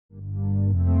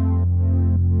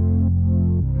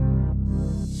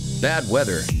Bad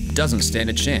weather doesn't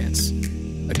stand a chance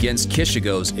against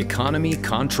KISHIGO's Economy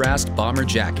Contrast Bomber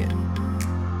Jacket.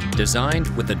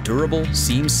 Designed with a durable,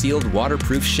 seam-sealed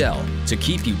waterproof shell to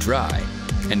keep you dry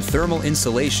and thermal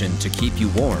insulation to keep you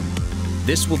warm,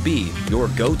 this will be your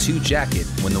go-to jacket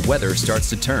when the weather starts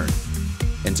to turn.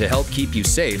 And to help keep you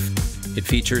safe, it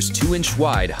features 2-inch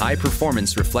wide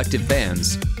high-performance reflective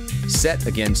bands set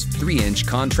against 3-inch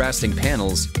contrasting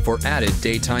panels for added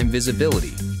daytime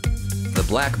visibility. The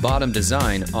black bottom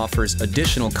design offers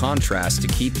additional contrast to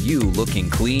keep you looking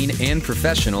clean and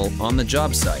professional on the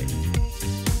job site.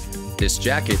 This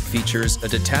jacket features a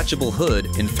detachable hood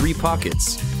in 3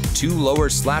 pockets, 2 lower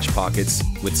slash pockets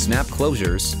with snap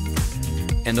closures,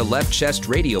 and a left chest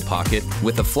radio pocket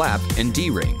with a flap and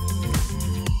D-ring.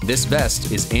 This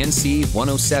vest is ANSI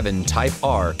 107 Type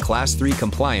R Class 3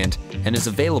 compliant and is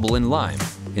available in lime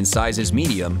in sizes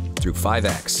medium through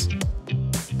 5X.